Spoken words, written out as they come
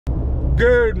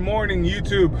Good morning,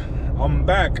 YouTube. I'm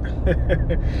back.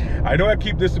 I know I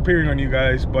keep disappearing on you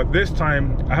guys, but this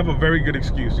time I have a very good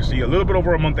excuse. You see, a little bit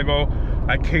over a month ago,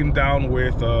 I came down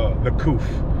with the coof.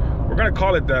 We're gonna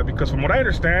call it that because from what I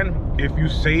understand, if you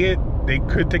say it, they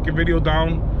could take your video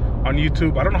down on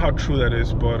YouTube. I don't know how true that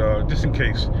is, but just in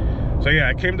case. So yeah,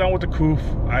 I came down with the coof.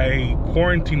 I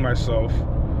quarantined myself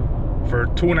for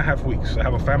 2.5 weeks. I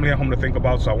have a family at home to think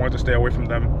about, so I wanted to stay away from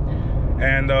them.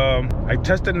 And I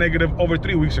tested negative over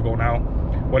 3 weeks ago now.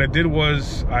 What I did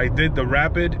was I did the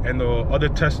rapid, and the other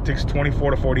test takes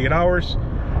 24 to 48 hours.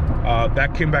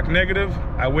 That came back negative.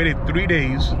 I waited 3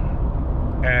 days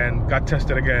and got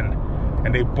tested again,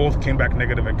 and they both came back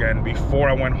negative again. Before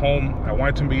I went home, I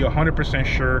wanted to be 100%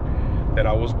 sure that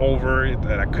I was over it,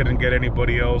 that I couldn't get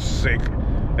anybody else sick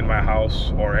in my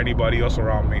house or anybody else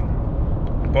around me.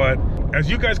 But as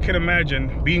you guys can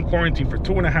imagine, being quarantined for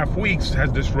 2.5 weeks has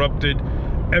disrupted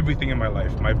everything in my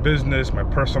life. My business, my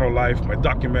personal life, my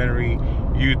documentary,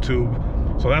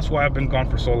 YouTube. So that's why I've been gone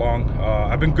for so long.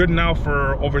 I've been good now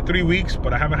for over 3 weeks,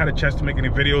 but I haven't had a chance to make any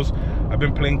videos. I've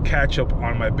been playing catch up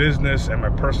on my business and my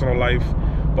personal life,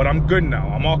 but I'm good now.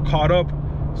 I'm all caught up,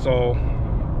 so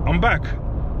I'm back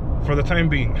for the time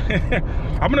being.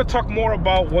 I'm gonna talk more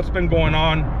about what's been going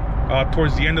on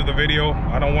towards the end of the video.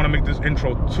 I don't want to make this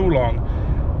intro too long.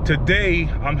 Today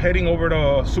I'm heading over to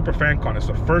SuperFanCon. It's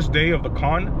the first day of the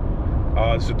con.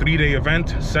 It's a 3-day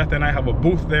event. Seth and I have a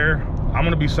booth there. I'm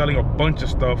going to be selling a bunch of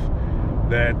stuff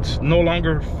that no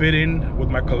longer fit in with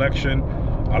my collection.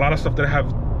 A lot of stuff that I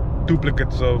have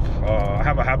duplicates of. I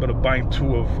have a habit of buying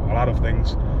 2 of a lot of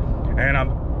things, and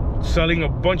I'm selling a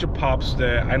bunch of pops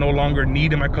that I no longer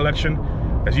need in my collection.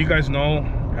 As you guys know,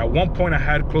 at one point I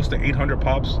had close to 800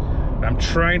 pops. I'm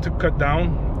trying to cut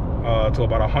down to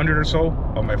about 100 or so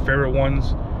of my favorite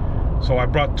ones. So I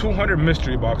brought 200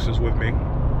 mystery boxes with me.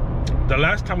 The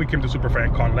last time we came to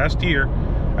SuperFanCon last year,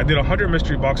 I did 100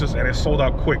 mystery boxes and it sold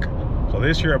out quick. So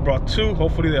this year I brought 2.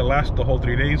 Hopefully they'll last the whole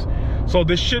 3 days. So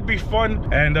this should be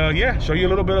fun, and yeah, show you a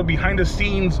little bit of behind the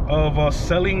scenes of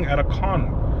selling at a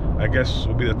con, I guess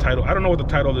will be the title. I don't know what the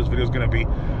title of this video is gonna be.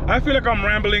 I feel like I'm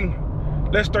rambling.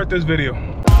 Let's start this video.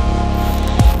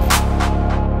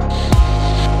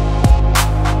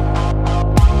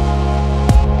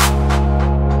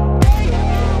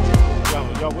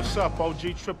 What's up,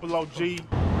 OG, triple OG?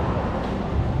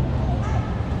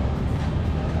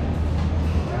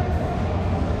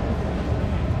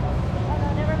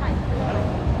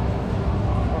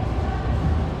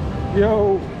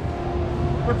 Yo.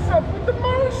 What's up with the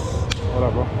mouse? What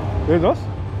up, bro? There's us?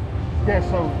 Yeah,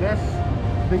 so that's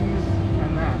these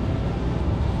and that.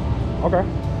 Okay.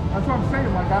 That's what I'm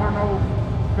saying, like, I don't know,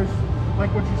 because,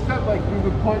 like what you said, like, we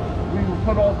would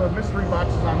put all the mystery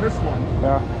boxes on this one.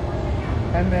 Yeah.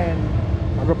 And then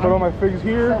I'm gonna put all my figs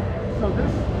here. So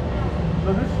this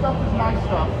stuff is my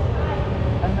stuff,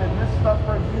 and then this stuff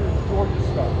right here is George's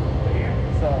stuff.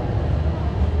 So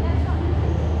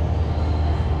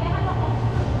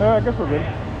yeah, I guess we're good.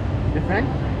 You think?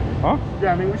 Huh?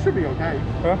 Yeah, I mean we should be okay.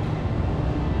 Yeah.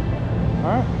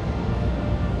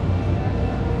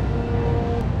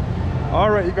 All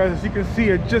right, you guys. As you can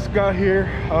see, I just got here.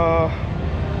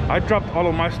 I dropped all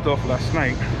of my stuff last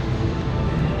night.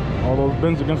 All those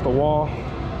bins against the wall,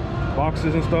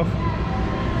 boxes and stuff.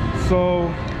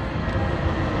 So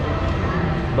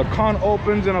the con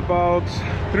opens in about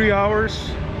 3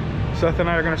 hours. Seth and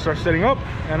I are gonna start setting up,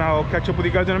 and I'll catch up with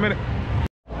you guys in a minute.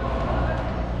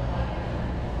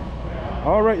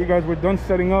 All right, you guys, we're done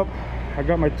setting up. I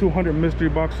got my 200 mystery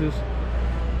boxes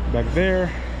back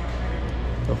there,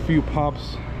 a few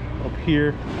pops up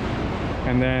here,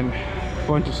 and then a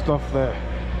bunch of stuff that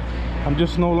I'm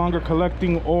just no longer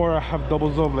collecting, or I have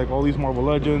doubles of, like all these Marvel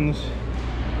Legends.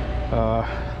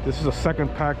 This is a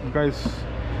second pack. You guys,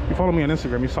 you follow me on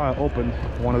Instagram, you saw I opened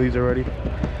one of these already.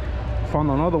 Found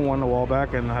another one a while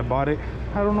back and I bought it.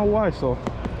 I don't know why, so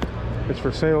it's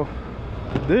for sale.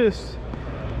 This,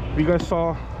 you guys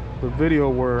saw the video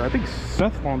where I think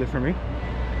Seth found it for me.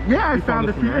 Yeah, I found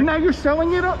it for you. And now you're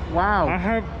selling it up? Wow. I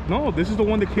have, no, this is the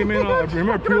one that came in,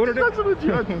 remember I pre-ordered it?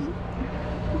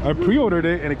 I pre-ordered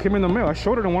it and it came in the mail. I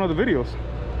showed it in one of the videos.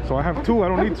 So I have 2, I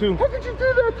don't need 2. How could you do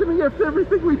that to me after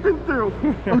everything we've been through?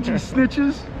 OG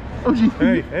snitches. OG.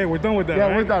 Hey, we're done with that. Yeah,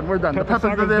 right? we're done. The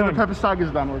Pepper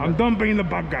Saga's done. I'm done being the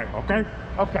bad guy, okay?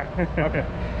 Okay. Okay.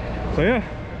 So yeah,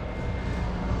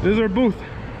 this is our booth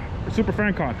for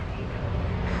SuperFanCon.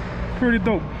 Pretty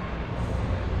dope.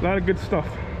 A lot of good stuff.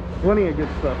 Plenty of good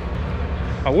stuff.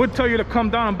 I would tell you to come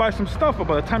down and buy some stuff, but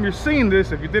by the time you're seeing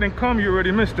this, if you didn't come, you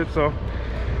already missed it. So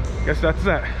I guess that's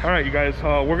that. All right, you guys,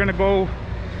 we're gonna go.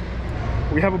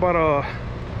 We have about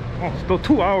still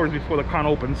 2 hours before the con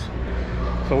opens.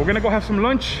 So we're gonna go have some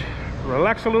lunch,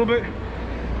 relax a little bit,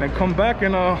 then come back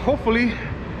and hopefully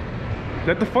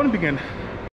let the fun begin.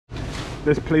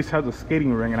 This place has a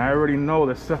skating ring, and I already know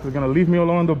that Seth is gonna leave me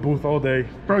alone in the booth all day.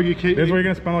 Bro, you can't. This is where you're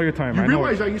gonna spend all your time. You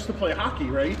realize I used to play hockey,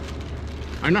 right?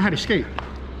 I know how to skate.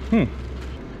 I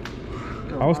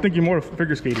was thinking more of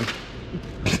figure skating.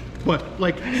 But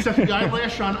like set the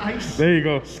eyelash on ice. There you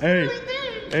go. Hey,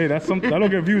 hey, that's some. That'll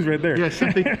get views right there. Yeah,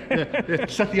 set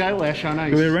the eyelash on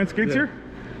ice. Do they rent skates here?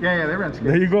 Yeah, they rent skates.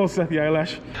 There you go, Seth the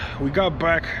eyelash. We got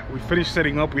back. We finished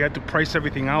setting up. We had to price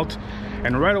everything out,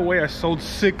 and right away I sold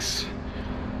 6.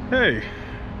 Hey,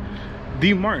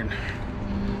 D. Martin.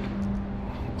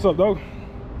 What's up, dog?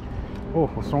 Oh,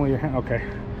 what's wrong with your hand? Okay,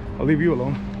 I'll leave you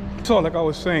alone. So, like I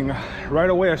was saying, right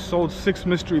away I sold 6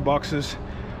 mystery boxes,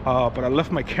 but I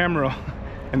left my camera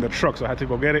in the truck, so I had to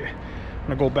go get it. I'm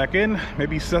gonna go back in.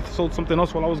 Maybe Seth sold something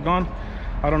else while I was gone.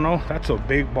 I don't know. That's a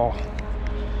big ball.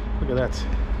 Look at that.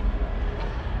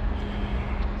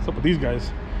 What's up with these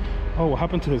guys? Oh, what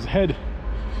happened to his head?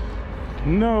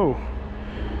 No.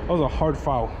 That was a hard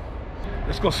foul.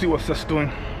 Let's go see what Seth's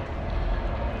doing.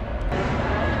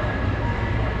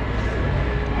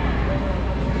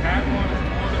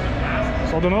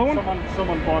 Sold another one?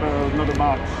 Someone bought another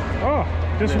box. Oh,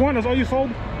 just one? That's all you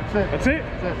sold? That's it. That's it?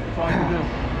 That's it. That's all I can do.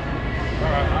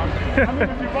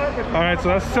 All right, so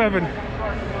that's 7.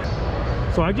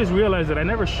 So I just realized that I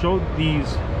never showed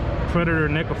these Predator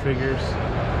NECA figures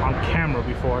on camera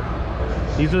before.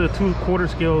 These are the 2 quarter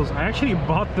scales. I actually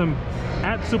bought them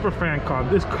at SuperFanCon,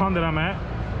 this con that I'm at,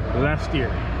 last year.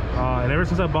 And ever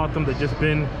since I bought them, they've just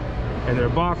been in their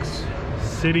box,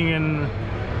 sitting in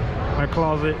my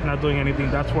closet, not doing anything.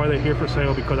 That's why they're here for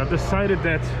sale, because I've decided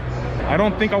that I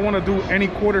don't think I want to do any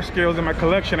quarter scales in my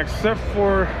collection except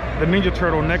for the Ninja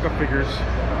Turtle NECA figures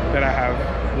that I have.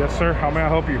 Yes, sir. How may I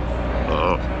help you?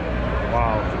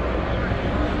 Wow.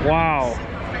 Wow.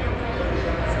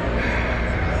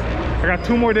 I got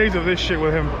 2 more days of this shit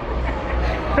with him.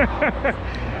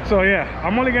 So yeah,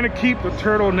 I'm only gonna keep the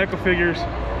Turtle NECA figures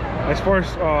as far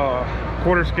as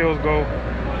quarter scales go,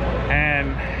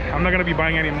 and I'm not gonna be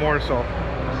buying any more. So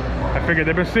I figured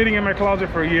they've been sitting in my closet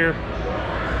for a year,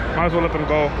 might as well let them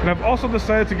go. And I've also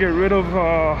decided to get rid of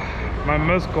my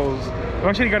Mezcos. I've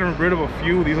actually gotten rid of a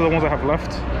few. These are the ones I have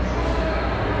left.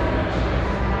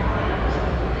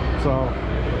 So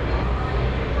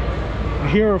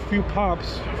here are a few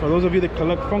pops for those of you that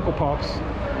collect Funko Pops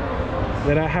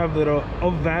that I have that are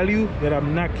of value that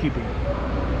I'm not keeping.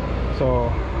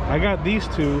 So I got these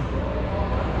 2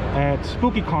 at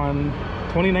SpookyCon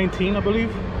 2019, I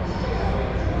believe.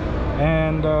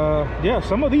 And yeah,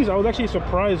 some of these I was actually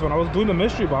surprised when I was doing the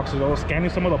mystery boxes. I was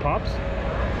scanning some of the pops,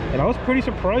 and I was pretty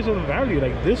surprised at the value.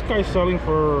 Like this guy's selling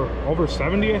for over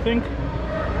 70, I think.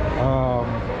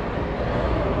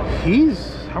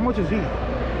 How much is he?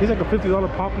 He's like a $50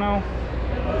 pop now.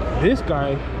 This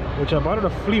guy, which I bought at a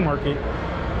flea market,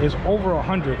 is over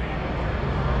 100.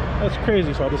 That's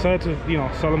crazy. So I decided to, you know,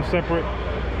 sell them separate.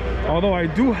 Although I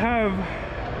do have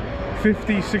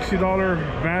 $50,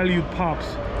 $60 valued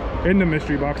pops in the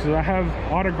mystery boxes. I have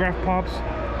autographed pops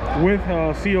with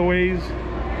COAs.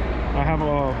 I have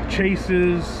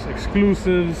chases,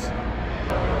 exclusives.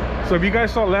 So if you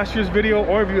guys saw last year's video,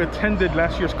 or if you attended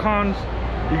last year's cons,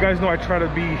 you guys know I try to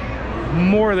be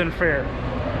more than fair.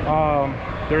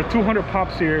 There are 200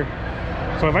 pops here,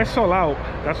 so if I sell out,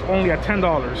 that's only at $10.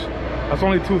 That's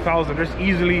only 2,000. There's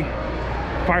easily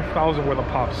 5,000 worth of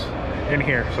pops in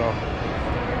here. So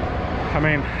I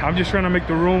mean, I'm just trying to make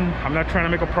the room. I'm not trying to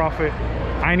make a profit.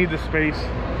 I need the space.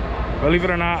 Believe it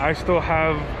or not, I still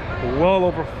have well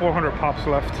over 400 pops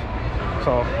left,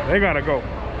 so they gotta go.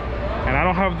 And I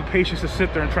don't have the patience to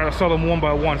sit there and try to sell them one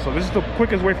by one. So this is the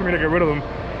quickest way for me to get rid of them.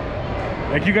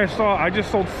 Like you guys saw, I just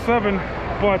sold 7,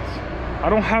 but I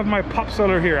don't have my pop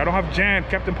seller here. I don't have Jan,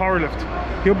 Captain Powerlift.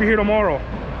 He'll be here tomorrow,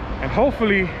 and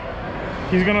hopefully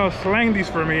he's gonna slang these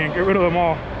for me and get rid of them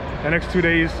all the next 2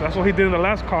 days. That's what he did in the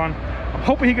last con. I'm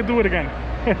hoping he can do it again.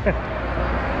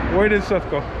 Where did Seth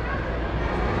go?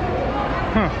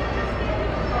 Huh.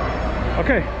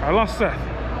 Okay, I lost Seth,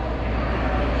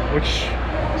 which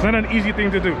is not an easy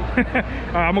thing to do.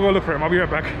 I'm gonna go look for him. I'll be right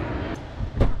back.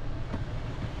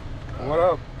 What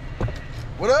up?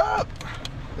 What up?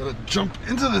 Gotta jump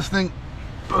into this thing.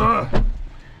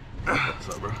 What's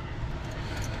up, bro?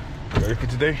 Ready for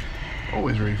today?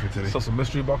 Always ready for today. Sell some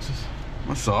mystery boxes.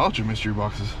 I sell out your mystery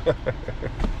boxes.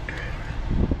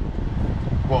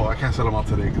 Well, I can't sell them out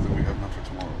today because we have none for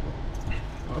tomorrow.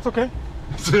 That's okay.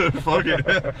 Fuck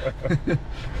it.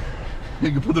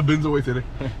 You can put the bins away today.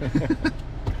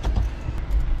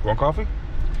 Want coffee?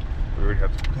 We already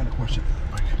had to. What kind of question is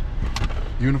that, Mike?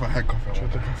 Even if I had coffee, I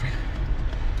want the coffee.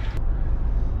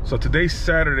 So today's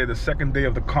Saturday, the second day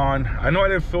of the con. I know I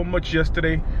didn't film much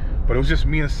yesterday, but it was just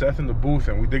me and Seth in the booth,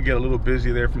 and we did get a little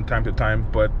busy there from time to time.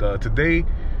 But today,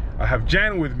 I have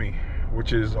Jan with me,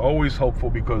 which is always helpful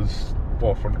because,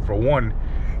 well, for one,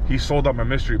 he sold out my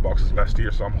mystery boxes last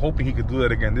year, so I'm hoping he could do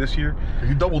that again this year.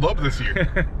 You doubled up this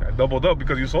year. I doubled up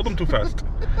because you sold them too fast.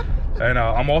 And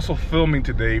I'm also filming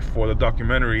today for the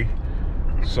documentary,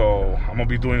 so I'm gonna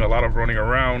be doing a lot of running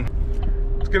around.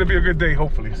 It's gonna be a good day,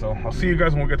 hopefully. So I'll see you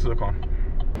guys when we get to the con.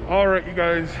 All right, you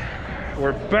guys,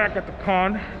 we're back at the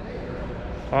con.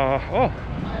 Oh,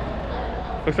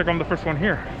 looks like I'm the first one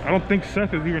here. I don't think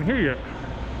Seth is even here yet.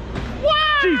 What?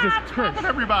 Jesus What's Christ. up,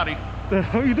 everybody? The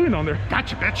hell are you doing down there?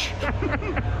 Gotcha, bitch.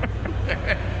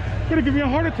 You're gonna give me a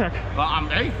heart attack.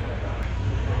 Hey.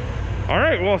 All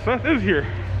right, well, Seth is here.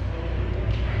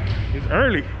 It's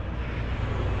early.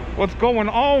 What's going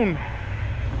on?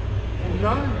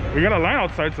 None. We got a line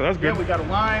outside, so that's good. Yeah, we got a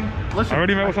line. Listen, I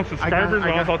already met with some subscribers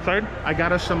while I was outside. I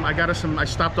got us some. I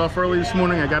stopped off early this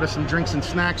morning. I got us some drinks and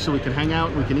snacks so we can hang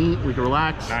out, we can eat, we can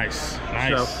relax. Nice,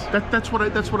 nice. So that's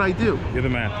what I do. You're the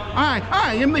man.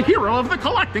 I am the hero of the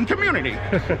collecting community.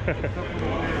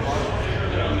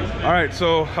 All right,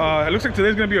 so it looks like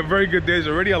today's gonna be a very good day. There's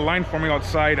already a line forming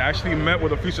outside. I actually met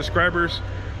with a few subscribers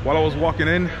while I was walking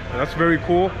in. That's very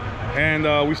cool. And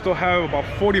we still have about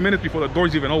 40 minutes before the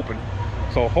doors even open.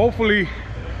 So hopefully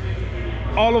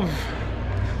all of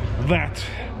that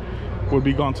will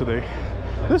be gone today.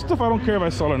 This stuff I don't care if I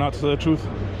sell or not, to tell the truth.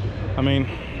 I mean,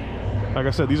 like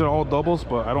I said, these are all doubles,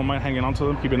 but I don't mind hanging on to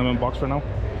them, keeping them in box for now.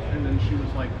 And then she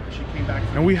was like, she came back.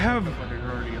 And we have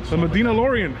the Medina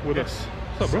Lorian with us.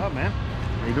 What's up, bro? man?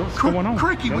 How you doing? What's going on?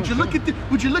 Cricky, would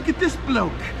you look at this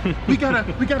bloke? we got a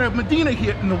Medina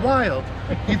here in the wild.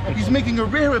 He's making a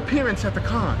rare appearance at the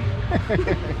con.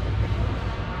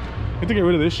 You to get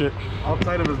rid of this shit.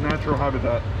 Outside of his natural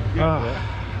habitat. By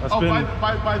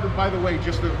the way,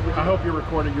 I hope you're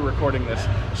recording this.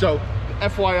 So,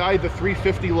 FYI, the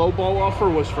 350 lowball offer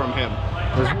was from him.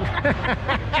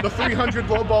 The 300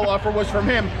 lowball offer was from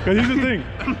him. Because here's the thing,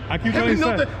 I keep telling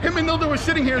Seth. Him and Nilda were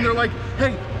sitting here and they're like,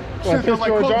 hey, Seth,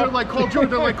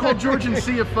 call George and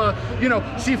see if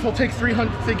see if he'll take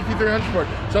 300, give you 300 for it.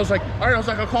 So I was like, all right,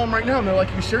 I'll call him right now. And they're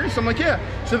like, you serious? I'm like, yeah.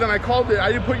 So then I called it.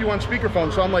 I didn't put you on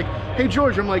speakerphone. So I'm like, hey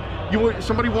George, I'm like,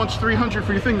 somebody wants 300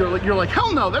 for your thing. You're like,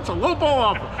 hell no, that's a low ball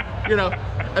offer.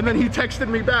 And then he texted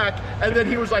me back, and then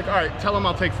he was like, all right, tell him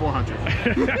I'll take 400. I'll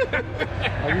give you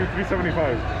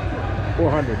 375.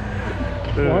 400.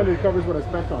 400 covers what I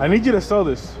spent on. I need you to sell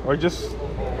this, or just.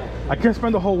 I can't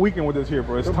spend the whole weekend with this here,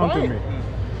 bro. It's taunting me.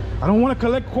 I don't want to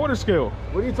collect quarter scale.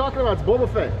 What are you talking about? It's Boba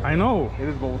Fett. I know. It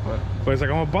is Boba Fett. But it's like,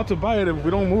 I'm about to buy it if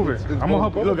we don't move it. I'm gonna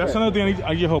help you. Look, that's another thing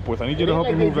I need your help with. I need you to help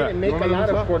me move that. Make a lot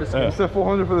of quarter scale. You said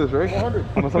 400 for this, right? 400.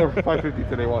 I'm gonna sell it for 550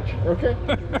 today, watch. Okay.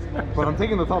 But I'm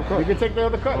taking the top cut. You can take the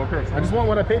other cut. Okay. I just want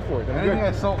what I paid for it.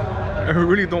 I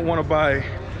really don't want to buy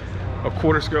a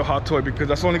quarter scale hot toy because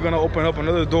that's only gonna open up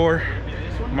another door.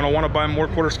 I'm gonna want to buy more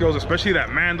quarter scales, especially that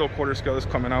Mando quarter scale that's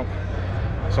coming out.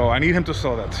 So I need him to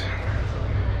sell that.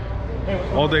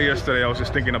 All day yesterday I was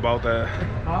just thinking about that.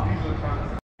 Oh,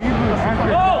 do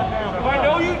I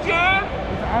know you, Jan?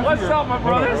 What's up, my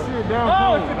brothers?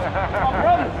 Oh, my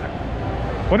brothers.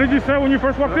 What did you say when you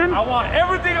first walked in? I want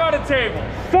everything on the table.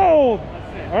 Sold!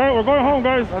 All right, we're going home,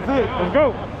 guys. That's it. Let's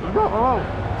go. Let's go. Hello.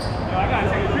 I gotta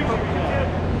take a picture.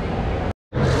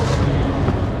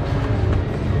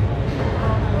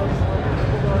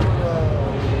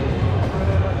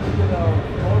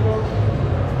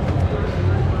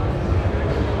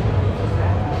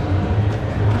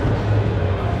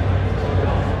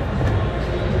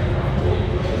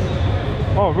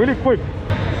 Oh, really quick.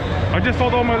 I just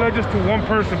sold all my ledges to one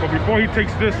person, but before he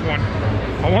takes this one,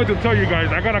 I wanted to tell you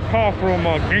guys, I got a call from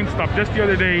GameStop just the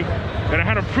other day that I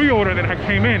had a pre-order that had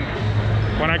came in.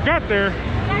 When I got there,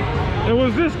 it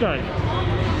was this guy.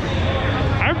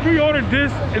 I pre-ordered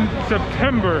this in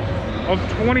September of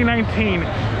 2019.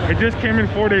 It just came in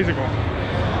 4 days ago.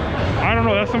 I don't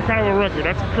know, that's some kind of a record.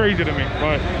 That's crazy to me,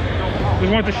 but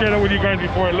just wanted to share that with you guys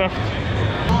before I left.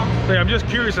 Hey, I'm just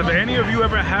curious, have any of you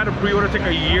ever had a pre-order take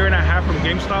 1.5 years from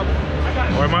GameStop?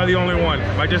 Or am I the only one?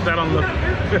 Am I just that unlucky?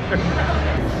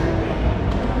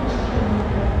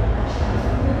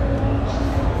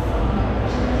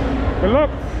 Good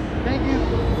luck. Thank you.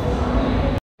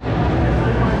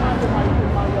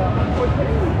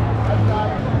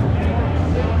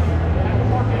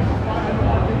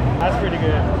 That's pretty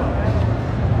good.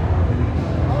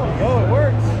 Oh, it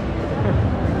works.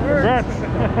 Congrats.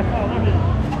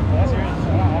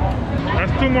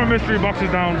 That's 2 more mystery boxes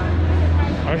down.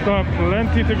 I still have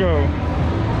plenty to go.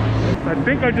 I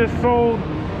think I just sold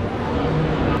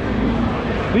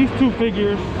these 2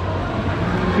 figures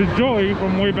to Joey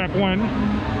from way back when.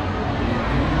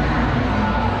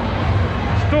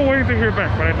 Still waiting to hear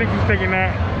back, but I think he's taking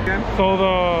that. So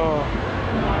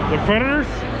the Predators?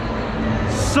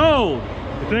 Sold!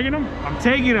 You taking them? I'm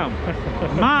taking them.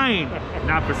 Mine.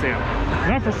 Not for sale.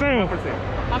 Not for sale. Not for sale.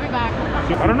 I'll be back.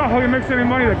 I don't know how he makes any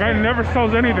money. The guy never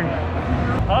sells anything.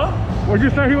 Huh? Where'd you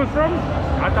say he was from?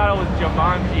 I thought it was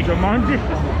Jumanji. Jumanji?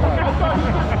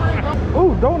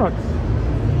 Oh, donuts.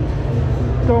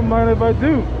 Don't mind if I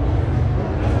do.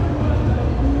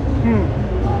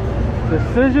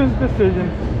 Decisions.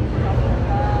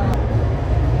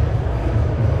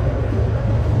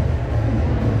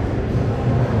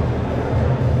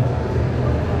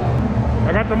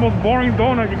 I got the most boring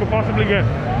donut you could possibly get. I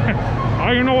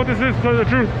don't even know what this is, to tell you the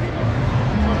truth.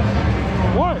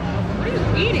 What? What are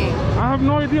you eating? I have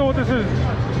no idea what this is.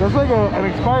 That's like an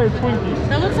expired Twinkie.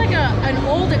 That looks like an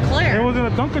old eclair. It was in a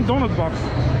Dunkin' Donuts box.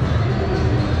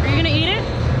 Are you gonna eat it?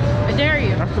 I dare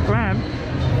you. That's the plan.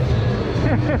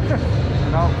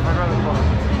 No, I'd rather go.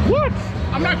 What?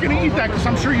 I'm not gonna eat that because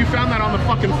I'm sure you found that on the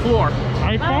fucking floor.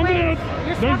 I found it.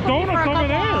 You're There's stuck with me for donuts a over couple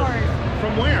there. hours.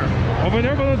 From where? Over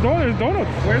there by the door, there's donuts.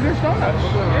 Where's their donuts?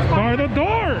 By the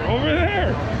door, over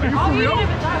there. Are you I'll for eat real? it if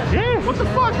it does. Yes. What the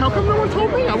fuck? How come no one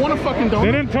told me? I want a fucking donut.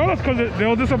 They didn't tell us because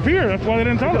they'll disappear. That's why they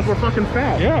didn't tell us. We're fucking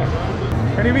fat. Yeah.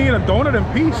 Can't even eat a donut in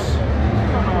peace.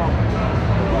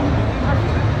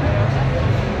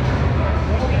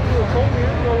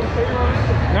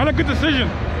 Not a good decision.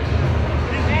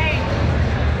 Hey,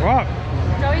 What?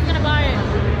 Joey's gonna buy it.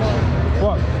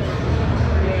 What?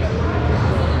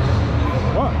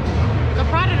 What? The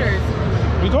Predators.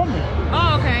 You told me.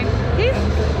 Oh, okay. He's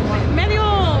medio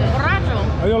borracho.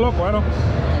 Are you loco? I know.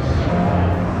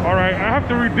 All right, I have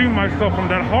to redeem myself from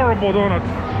that horrible donut.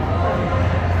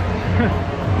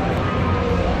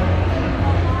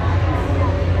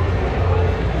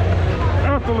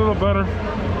 That's a little better.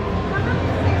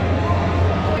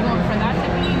 For that to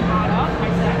be hot up, I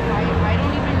said I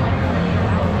don't even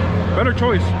like. Better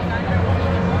choice.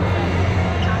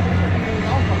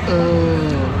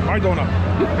 My donut.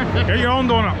 Get your own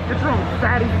donut. Get your own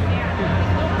fatty.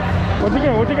 What'd you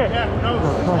get? What'd you get? Yeah, no,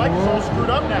 his light's all screwed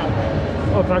up now.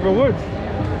 Oh, Tiger Woods.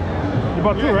 You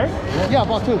bought 2, right? Yeah, I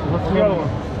bought 2. What's the other one?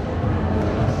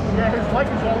 Yeah, his light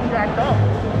is all jacked up.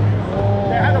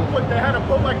 They had to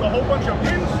put like a whole bunch of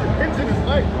pins in his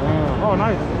leg. Oh,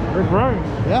 nice. It's growing.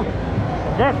 Yeah.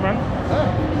 Congrats, man.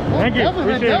 Thank you.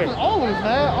 Definitely, Appreciate definitely. it. Always,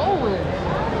 man. Always.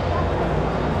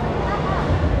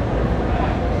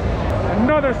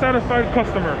 Another satisfied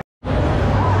customer.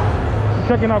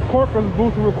 Checking out Corker's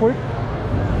booth real quick.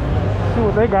 See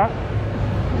what they got.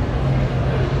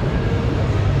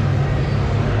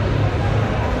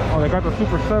 Oh, they got the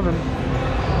Super 7.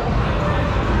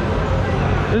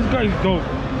 This guy's dope.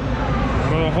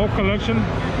 For the whole collection,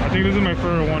 I think this is my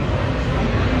favorite one.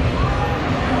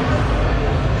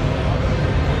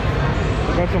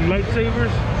 They got some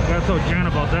lightsabers. Gotta tell Jan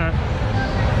about that.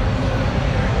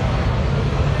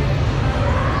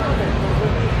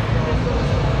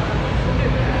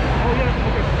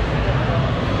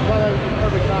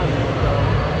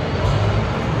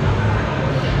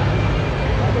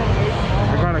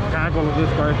 I got a gaggle of this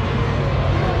guy.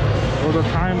 There was a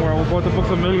time where I was bought the books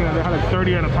a million and they had like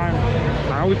 30 at a time.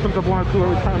 I always picked up 1 or 2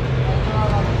 every time.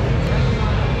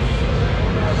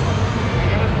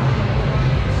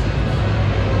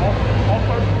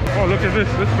 Oh, look at this.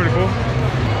 This is pretty cool.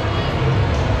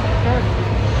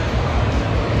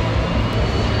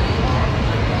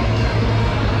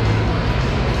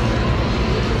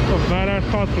 A badass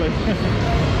cosplay.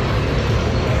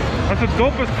 That's the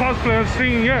dopest cosplay I've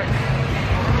seen yet.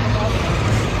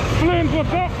 Flynn,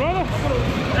 what's up, brother?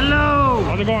 Hello.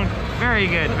 How's it going? Very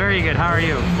good, very good. How are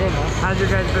you? Good, man. How's your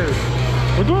guys' booth?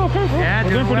 We're doing okay, bro. Yeah,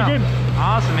 We're doing pretty well. good.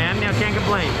 Awesome, man. You know, can't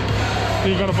complain. So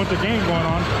you got a bunch of games going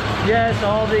on. Yes,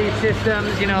 all the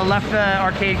systems. You know, left the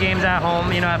arcade games at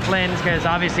home. You know, at Flynn's because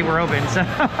obviously we're open. So. You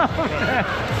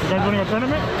guys running a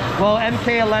tournament? Well,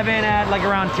 MK11 at like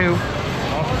around 2.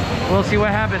 Awesome. We'll see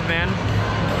what happens, man.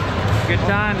 Good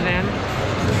times, man.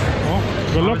 Well,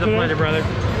 good luck Always a today. pleasure, brother.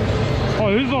 Oh,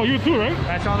 this is all you too, right?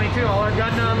 That's all me too. All our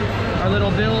Gundam, our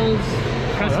little builds,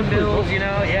 custom pretty builds. cool. You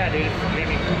know, yeah, dude.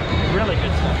 Maybe really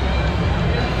good stuff.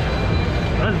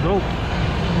 That's dope.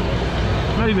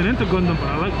 I'm not even into Gundam, but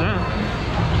I like that.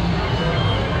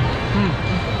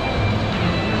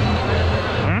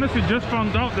 I honestly just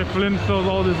found out that Flynn sells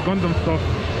all this Gundam stuff.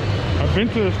 I've been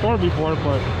to the store before,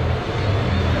 but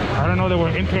I don't know they were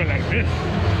into it like this.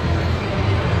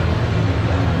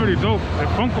 pretty dope. If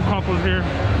Funko Pop was here,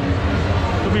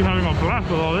 we'll be having a blast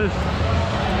with all this.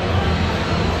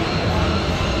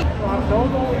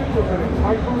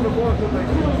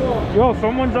 Yo,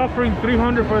 someone's offering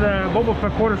 $300 for the Boba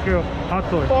Fett quarter scale hot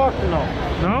toy. Fuck no.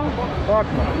 No? Fuck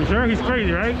no. You sure? He's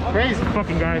crazy, right? Crazy.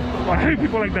 Fucking guy. I hate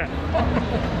people like that.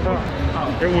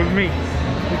 It was me.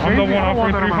 I'm the one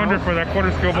offering $300 for that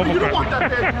quarter scale Boba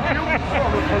Fett.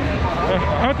 I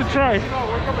have to try.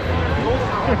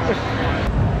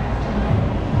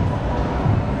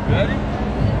 Ready?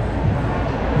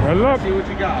 Good luck. See what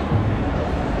you got.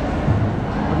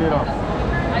 Put it up.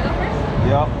 I go first?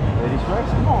 Yep. Ladies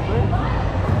first. Come on, baby.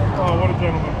 Oh, what a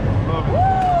gentleman. Love it. Woo!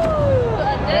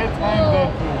 A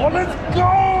Deadpool. Oh, let's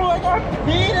go! I got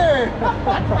Peter!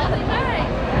 That's really nice.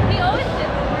 He always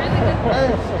did really good work.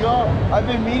 Let's go. I've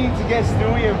been meaning to get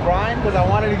Stewie and Brian because I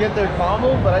wanted to get their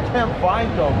combo, but I can't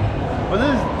find them. But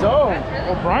this is dope.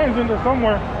 Well, Brian's in there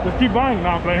somewhere. Just keep buying.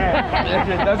 Now I'm playing.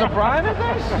 There's a Brian in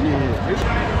there? Shit.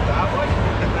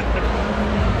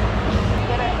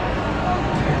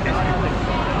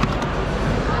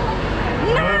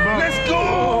 Let's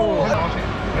go!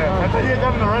 I thought you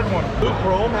got in the red one. Blue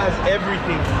Chrome has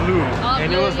everything blue. All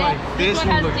And it blue, was yeah. like, this one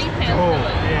one has looks details dope. to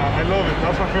it. Yeah, I love it.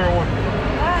 That's my favorite one.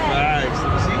 Nice.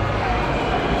 Let me see.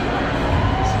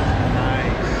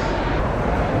 Nice.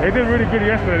 They did really good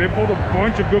yesterday. They pulled a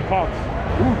bunch of good pops.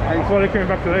 That's why they came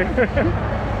back today.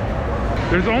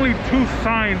 There's only 2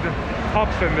 signed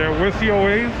pops in there with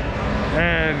COAs,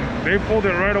 and they pulled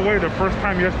it right away the first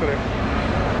time yesterday.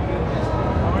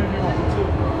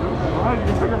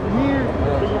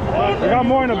 We got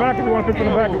more in the back if you want to pick from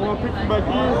the back. You want to pick from back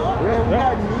here? Yeah, we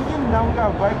got Negan, now we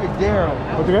got Biker Daryl.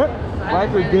 What you got?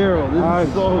 Biker Daryl, this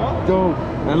is so dope.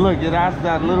 And look, it has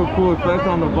that little cool effect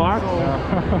on the box.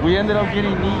 We ended up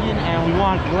getting Negan and we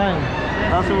want Glenn.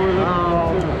 That's what we're looking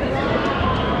for.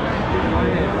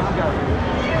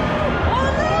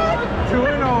 Two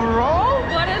in a row?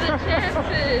 What are the chances?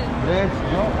 Let's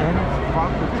go. And it's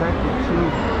pop protected too.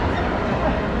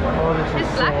 Oh, this It's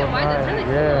is black so and white. That's really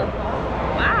cool. Yeah.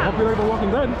 Wow. Hope you like The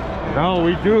Walking Dead. No,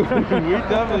 we do. We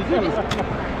definitely do.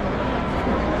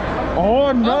 Oh,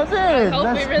 another! I hope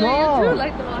Let's we really go. do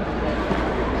like the Walking Dead.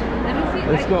 Let me see.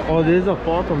 Let's go. Oh, this is a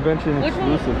fall convention Which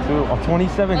one? exclusive too. Of Oh, this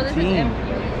is 2017. empty.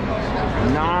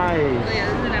 Nice. Oh, yeah,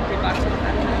 this is an empty box.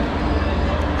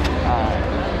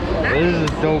 This is a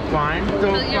dope find. So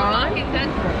Dope you're find. Walking Dead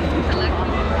collection.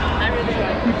 I really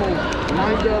like it. People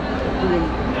lined up doing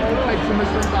all types of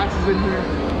mystery boxes in here.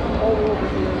 All over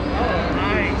here.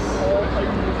 Nice. All types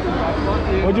of mystery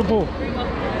boxes. What'd you pull?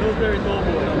 Pillsbury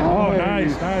Doughboy. Oh,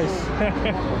 nice.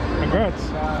 Congrats.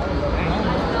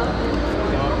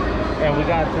 And we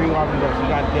got 3 Walking Dead. We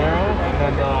got Daryl,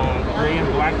 and then gray and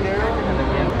black Daryl, and then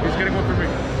He's getting one for me.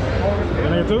 You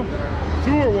gonna get 2?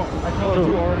 2 or 1? I told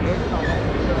 2 already.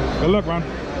 Good luck, Ron.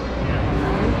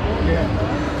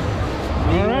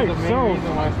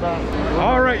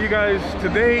 All right, you guys,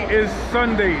 today is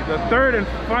Sunday, the 3rd and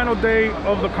final day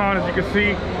of the con. As you can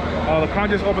see, the con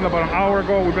just opened about an hour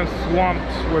ago. We've been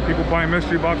swamped with people buying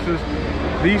mystery boxes.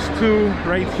 These 2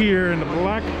 right here in the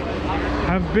black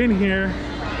have been here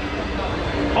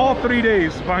all 3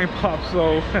 days buying pops.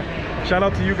 So shout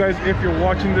out to you guys if you're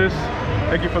watching this.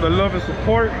 Thank you for the love and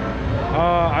support.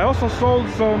 I also sold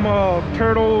some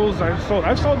turtles. I've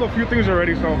sold a few things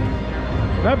already, so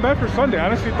not bad for Sunday. I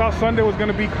honestly thought Sunday was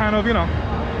gonna be kind of, you know,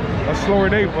 a slower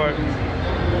day, but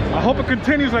I hope it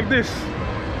continues like this.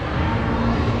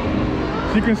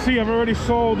 As you can see, I've already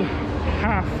sold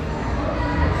half,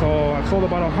 so I've sold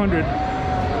about 100.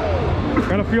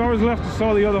 Got a few hours left to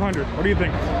sell the other 100. What do you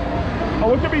think?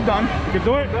 Oh, it could be done. You can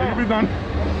do it? It could be done.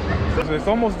 So it's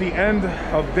almost the end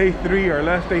of day 3, our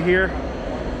last day here.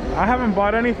 I haven't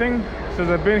bought anything since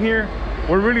I've been here.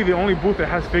 We're really the only booth that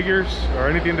has figures or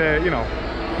anything that, you know,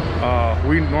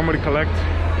 we normally collect.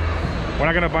 We're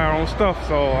not gonna buy our own stuff,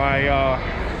 so I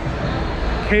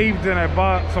caved and I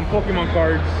bought some Pokemon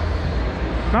cards.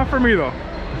 Not for me though,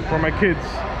 for my kids,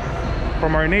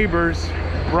 from our neighbors,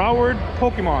 Broward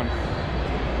Pokemon.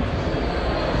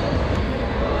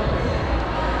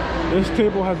 This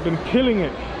table has been killing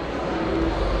it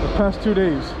the past 2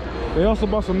 days. They also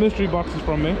bought some mystery boxes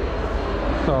from me.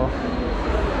 So.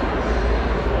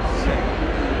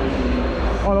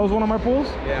 Oh, that was one of my pulls?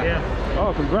 Yeah.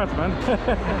 Oh, congrats, man.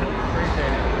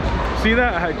 See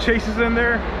that? I had chases in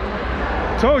there.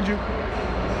 Told you.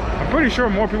 I'm pretty sure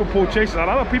more people pulled chases. A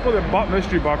lot of people that bought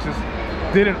mystery boxes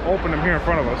didn't open them here in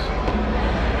front of us.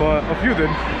 But a few did.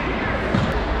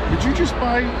 Did you just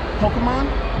buy Pokemon?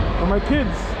 For my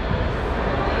kids.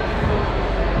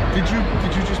 Did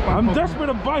you just buy? I'm desperate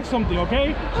to buy something,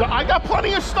 okay? So I got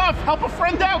plenty of stuff. Help a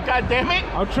friend out, goddammit.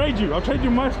 I'll trade you. I'll trade you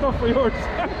my stuff for yours.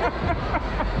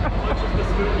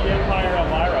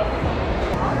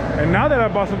 And now that I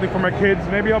bought something for my kids,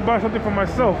 maybe I'll buy something for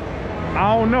myself.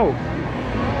 I don't know.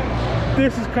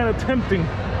 This is kind of tempting.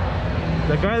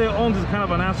 The guy that owns is kind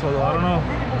of an asshole though. I don't know.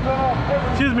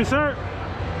 Excuse me, sir.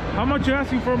 How much you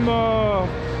asking from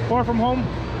Far From Home,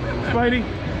 Spidey?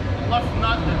 Left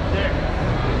nut and dick.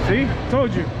 See?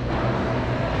 Told you.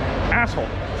 Asshole.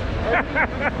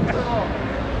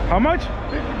 How much?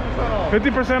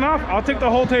 50% off? I'll take the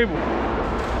whole table.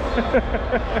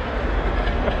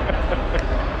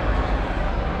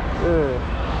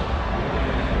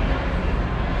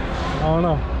 I don't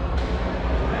know.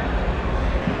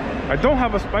 I don't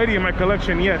have a Spidey in my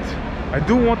collection yet. I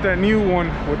do want that new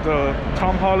one with the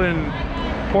Tom Holland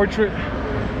portrait.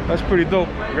 That's pretty dope.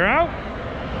 You're out?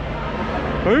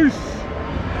 Peace.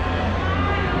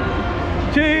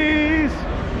 Cheese.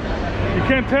 You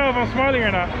can't tell if I'm smiling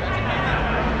or not.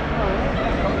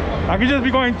 I could just be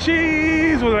going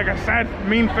cheese with like a sad,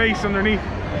 mean face underneath.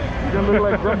 You're gonna look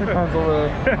like grumpy pants over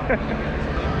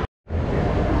there.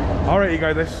 All right, you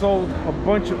guys, I sold a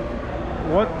bunch of,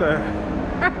 what the?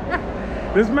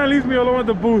 This man leaves me alone at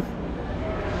the booth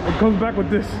and comes back with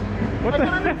this. What the? I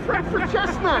got a new friend for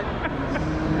Chestnut.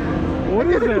 What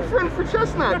is I got a new that? friend for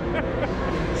Chestnut.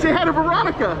 Say hi to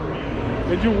Veronica.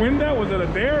 Did you win that? Was it a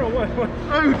dare or what?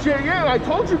 Oh, yeah, I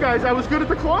told you guys I was good at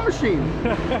the claw machine.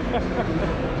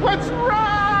 Let's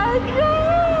ride!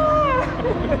 Yeah!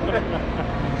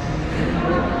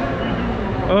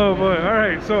 Oh boy, all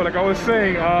right, so like I was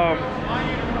saying,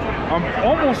 I'm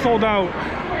almost sold out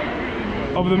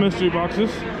of the mystery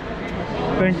boxes,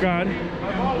 thank God.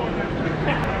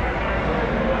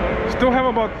 Still have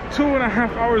about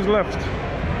 2.5 hours left.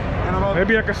 And about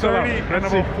Maybe I can sell out. 30 and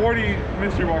Let's about see. 40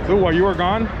 mystery boxes. Dude, while you were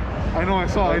gone? I know, I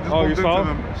saw. I just Oh, bumped you into saw?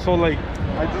 them. So like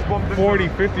I just bumped into 40,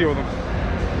 them. 50 of them.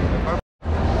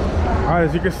 All right,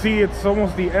 as you can see, it's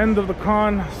almost the end of the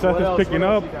con. Seth is picking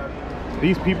up.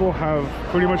 These people have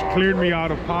pretty much cleared me out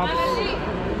of pops.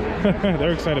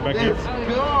 They're excited back here. Let's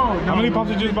go. How many pops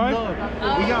did you just buy?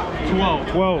 We got 12.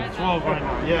 12. 12 right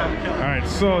now. Yeah. All right,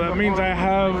 so that means I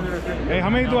have, hey, how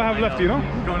many do I have left, do you know?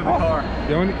 Going to the car.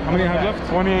 How many I have left?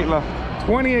 28 left.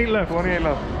 28 left. 28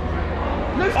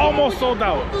 left. Almost sold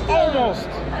out. Almost.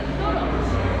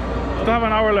 Still have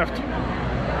an hour left.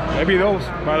 Maybe those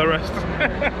buy the rest.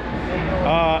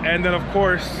 And then of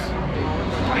course,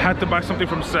 I had to buy something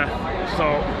from Seth. So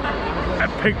I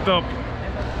picked up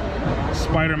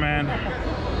Spider-Man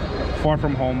Far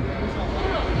From Home.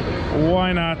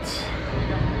 Why not?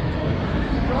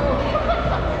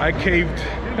 I caved.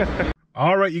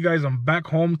 All right, you guys, I'm back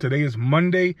home. Today is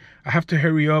Monday. I have to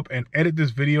hurry up and edit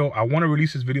this video. I want to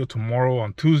release this video tomorrow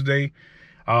on Tuesday.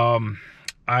 I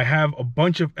have a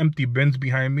bunch of empty bins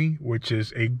behind me, which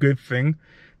is a good thing.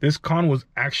 This con was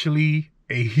actually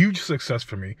a huge success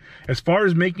for me. As far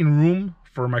as making room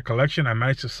for my collection, I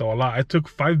managed to sell a lot. I took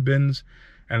 5 bins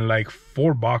and like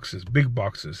 4 boxes, big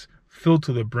boxes, filled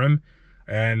to the brim.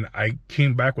 And I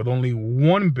came back with only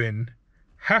 1 bin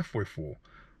halfway full.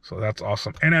 So that's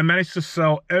awesome. And I managed to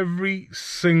sell every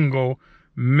single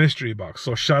mystery box.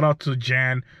 So shout out to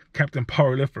Jan, Captain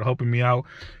Powerlift, for helping me out.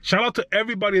 Shout out to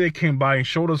everybody that came by and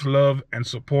showed us love and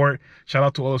support. Shout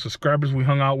out to all the subscribers we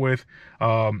hung out with.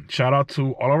 Shout out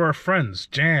to all of our friends,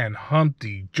 Jan,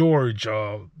 Hummpty, George,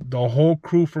 the whole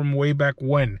crew from way back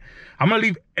when. I'm gonna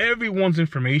leave everyone's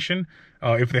information.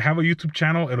 If they have a YouTube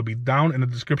channel, it'll be down in the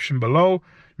description below.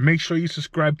 Make sure you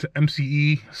subscribe to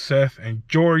MCE, Seth, and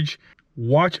George.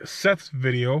 Watch Seth's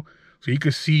video so you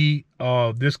can see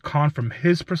this con from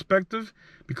his perspective,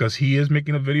 because he is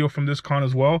making a video from this con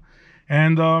as well.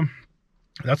 And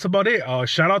that's about it.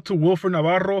 Shout out to Wilfred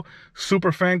Navarro,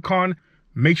 SuperFanCon.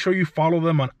 Make sure you follow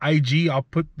them on IG. I'll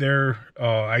put their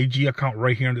IG account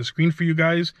right here on the screen for you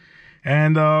guys.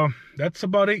 And that's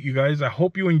about it, you guys. I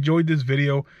hope you enjoyed this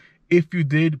video. If you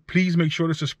did, please make sure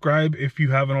to subscribe if you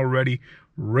haven't already.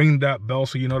 Ring that bell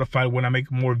so you're notified when I make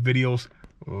more videos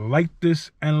like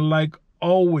this. And like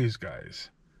always, guys,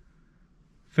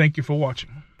 thank you for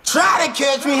watching. Try to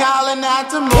catch me howling at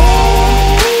the moon.